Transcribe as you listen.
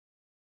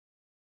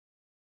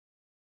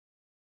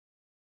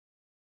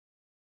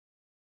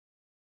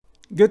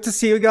Good to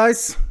see you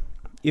guys.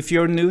 If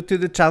you're new to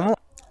the channel,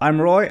 I'm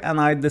Roy and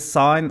I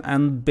design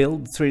and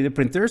build 3D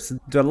printers,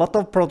 do a lot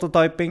of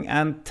prototyping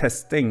and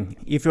testing.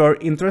 If you are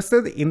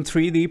interested in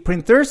 3D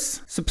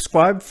printers,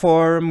 subscribe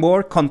for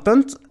more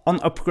content on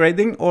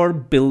upgrading or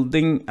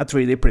building a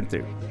 3D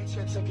printer.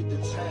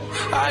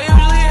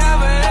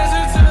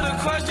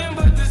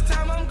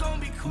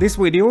 This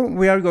video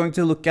we are going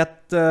to look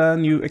at the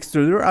new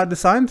extruder I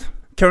designed.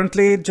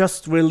 Currently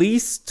just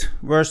released,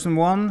 version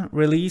 1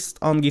 released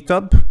on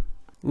GitHub.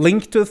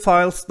 Link to the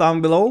files down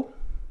below.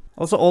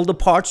 Also all the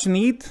parts you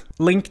need,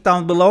 link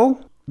down below.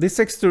 This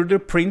extruder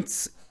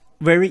prints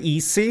very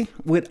easy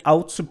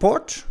without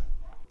support.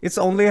 It's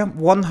only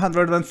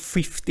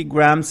 150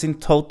 grams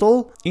in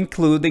total,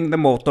 including the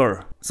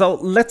motor. So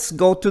let's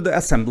go to the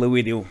assembly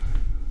video.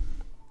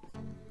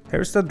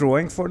 Here's the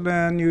drawing for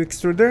the new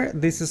extruder.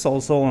 This is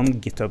also on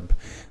GitHub.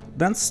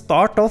 Then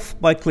start off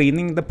by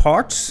cleaning the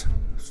parts.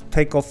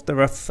 Take off the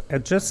rough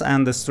edges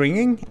and the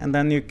stringing, and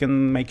then you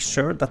can make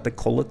sure that the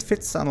collet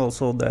fits and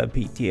also the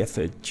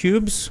PTF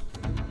tubes.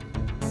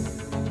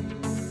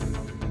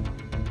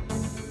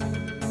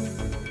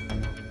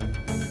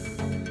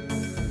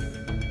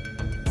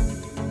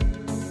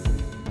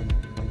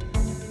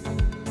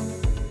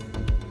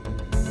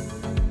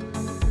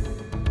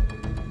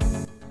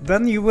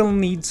 Then you will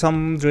need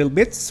some drill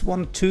bits,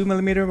 one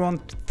 2mm, one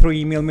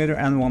 3mm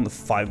and one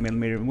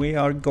 5mm. We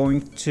are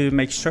going to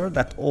make sure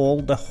that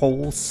all the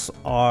holes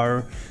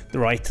are the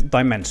right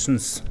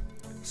dimensions.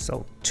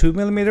 So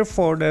 2mm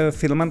for the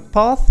filament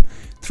path,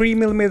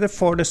 3mm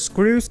for the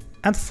screws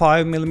and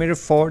 5mm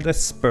for the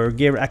spur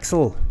gear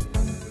axle.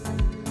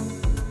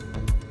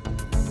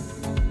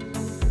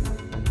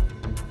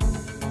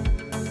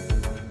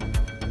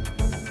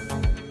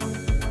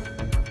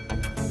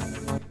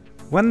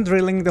 When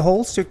drilling the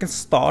holes, you can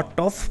start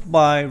off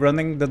by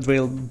running the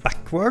drill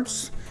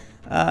backwards.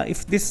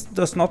 If this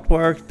does not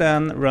work,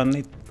 then run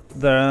it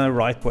the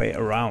right way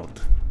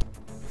around.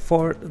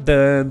 For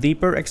the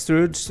deeper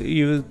extrudes,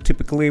 you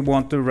typically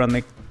want to run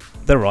it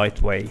the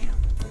right way.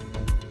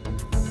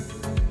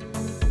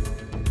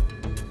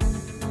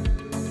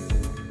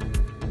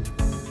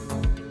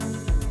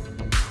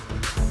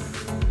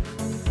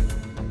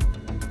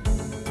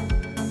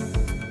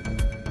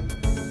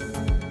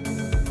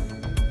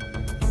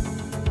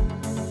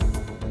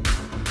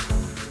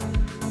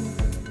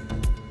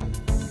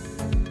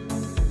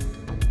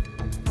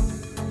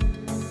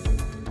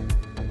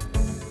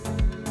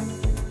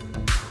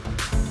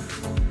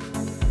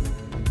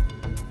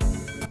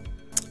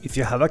 If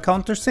you have a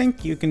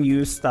countersink, you can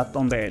use that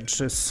on the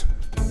edges.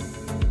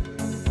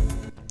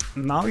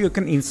 Now you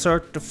can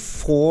insert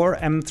 4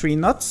 M3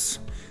 nuts,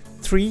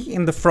 3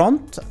 in the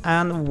front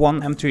and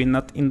 1 M3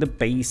 nut in the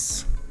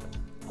base.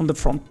 On the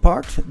front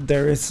part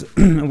there is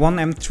 1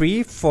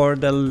 M3 for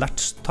the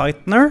latch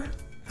tightener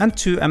and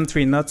 2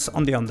 M3 nuts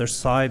on the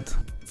underside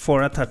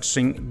for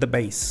attaching the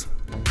base.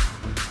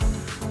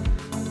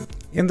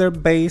 In the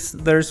base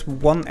there's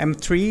 1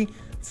 M3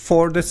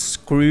 for the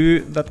screw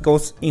that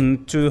goes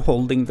into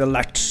holding the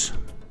latch.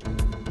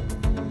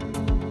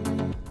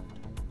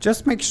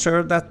 Just make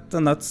sure that the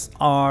nuts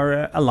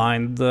are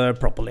aligned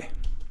properly.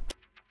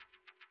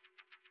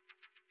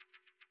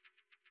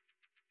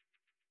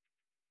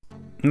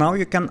 Now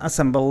you can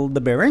assemble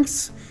the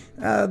bearings.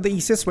 The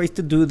easiest way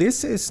to do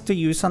this is to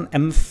use an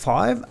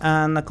M5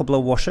 and a couple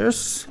of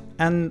washers,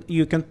 and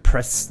you can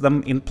press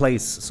them in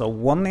place. So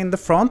one in the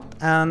front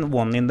and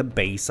one in the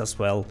base as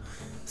well.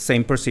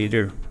 Same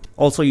procedure.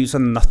 Also use a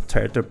nut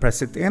here to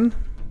press it in.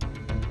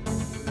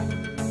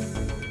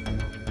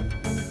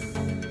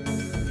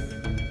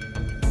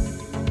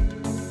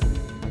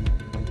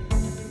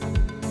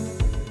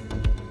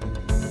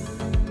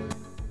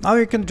 Now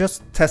you can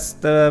just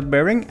test the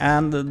bearing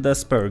and the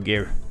spur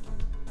gear.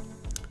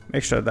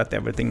 Make sure that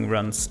everything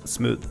runs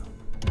smooth.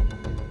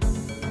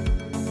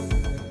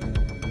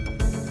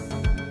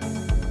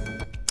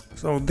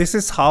 So this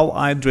is how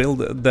I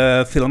drilled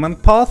the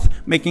filament path,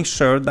 making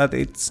sure that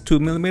it's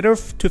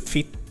 2mm to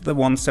fit the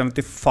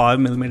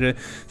 175mm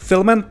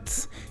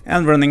filament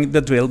and running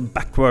the drill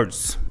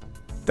backwards.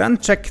 Then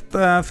check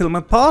the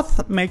filament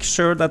path, make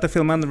sure that the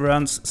filament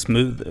runs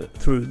smooth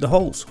through the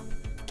holes.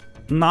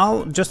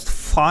 Now just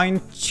fine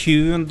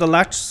tune the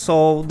latch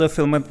so the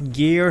filament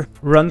gear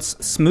runs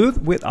smooth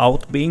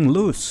without being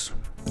loose.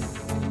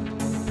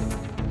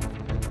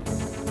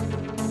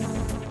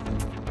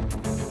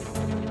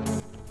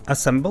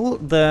 Assemble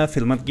the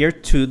filament gear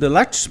to the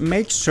latch,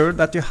 make sure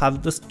that you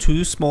have the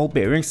 2 small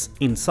bearings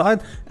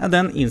inside and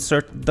then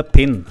insert the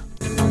pin.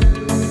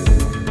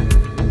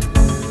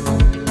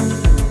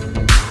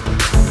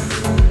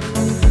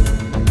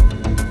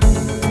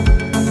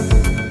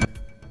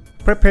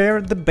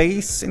 Prepare the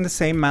base in the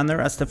same manner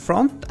as the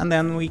front and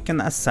then we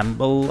can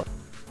assemble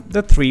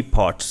the 3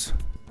 parts.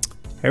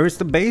 Here is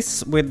the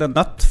base with the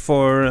nut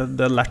for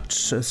the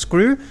latch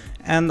screw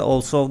and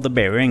also the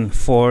bearing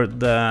for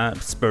the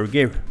spur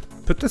gear.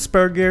 Put the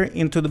spur gear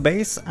into the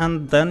base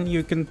and then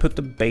you can put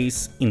the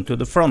base into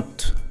the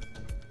front.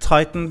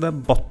 tighten the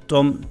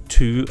bottom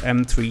 2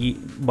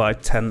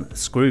 M3x10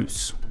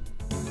 screws.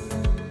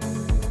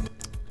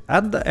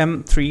 Add the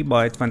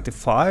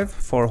M3x25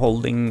 for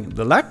holding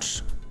the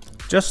latch,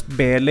 just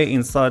barely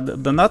inside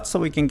the nut so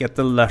we can get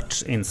the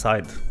latch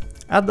inside.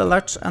 Add the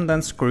latch and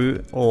then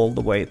screw all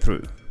the way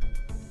through.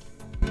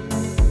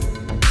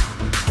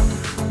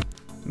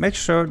 Make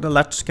sure the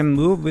latch can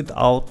move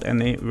without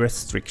any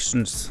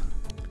restrictions.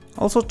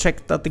 Also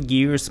check that the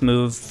gears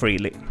move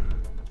freely.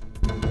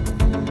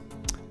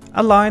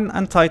 Align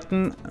and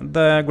tighten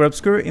the grub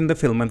screw in the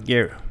filament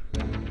gear.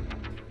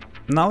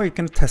 Now you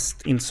can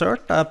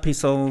insert a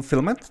piece of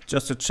filament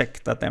just to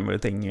check that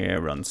everything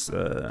runs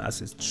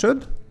as it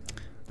should.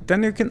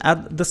 Then you can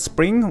add the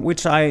spring,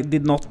 which I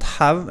did not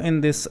have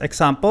in this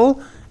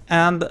example,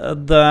 and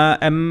the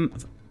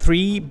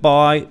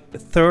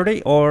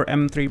M3x30 or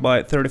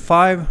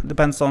M3x35,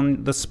 depends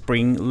on the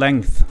spring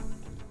length,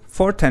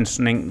 for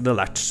tensioning the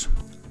latch.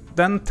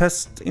 Then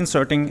test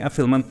inserting a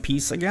filament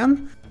piece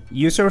again.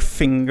 Use your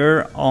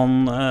finger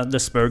on the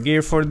spur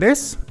gear for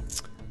this.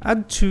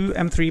 Add 2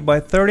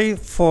 M3x30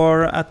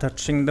 for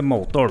attaching the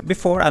motor.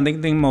 Before adding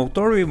the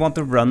motor, we want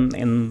to run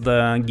in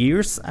the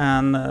gears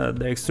and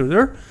the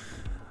extruder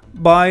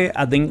by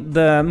adding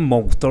the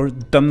motor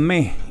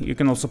dummy. You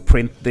can also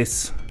print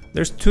this.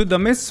 There's 2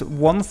 dummies,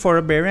 one for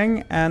a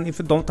bearing, and if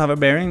you don't have a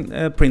bearing,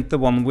 print the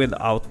one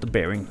without the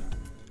bearing.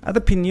 Add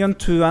a pinion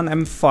to an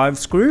M5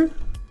 screw.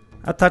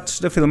 Attach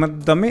the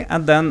filament dummy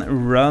and then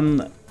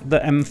run the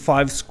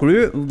M5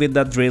 screw with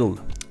a drill.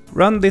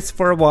 Run this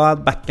for a while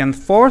back and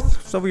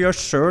forth, so we are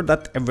sure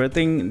that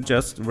everything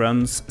just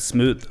runs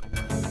smooth.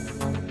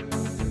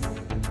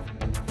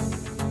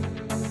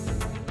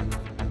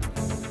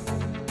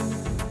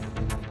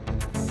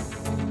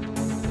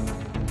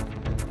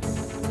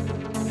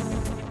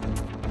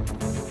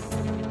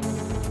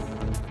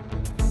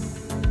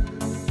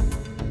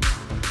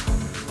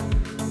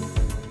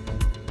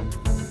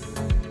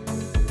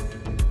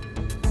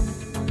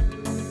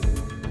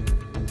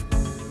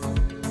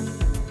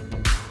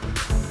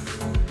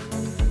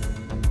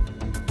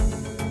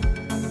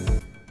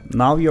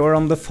 Now you're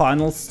on the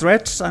final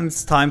stretch and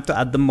it's time to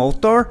add the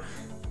motor.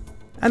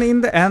 And in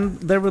the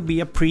end there will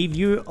be a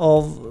preview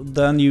of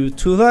the new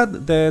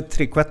toolhead, the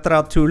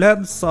Triquetra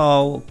Toolhead,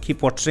 so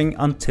keep watching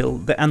until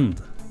the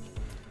end.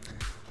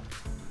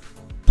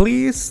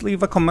 Please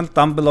leave a comment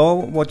down below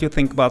what you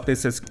think about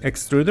this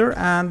extruder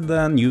and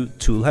the new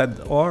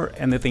toolhead, or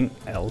anything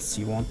else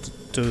you want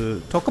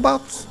to talk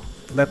about.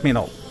 Let me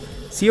know.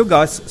 See you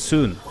guys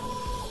soon.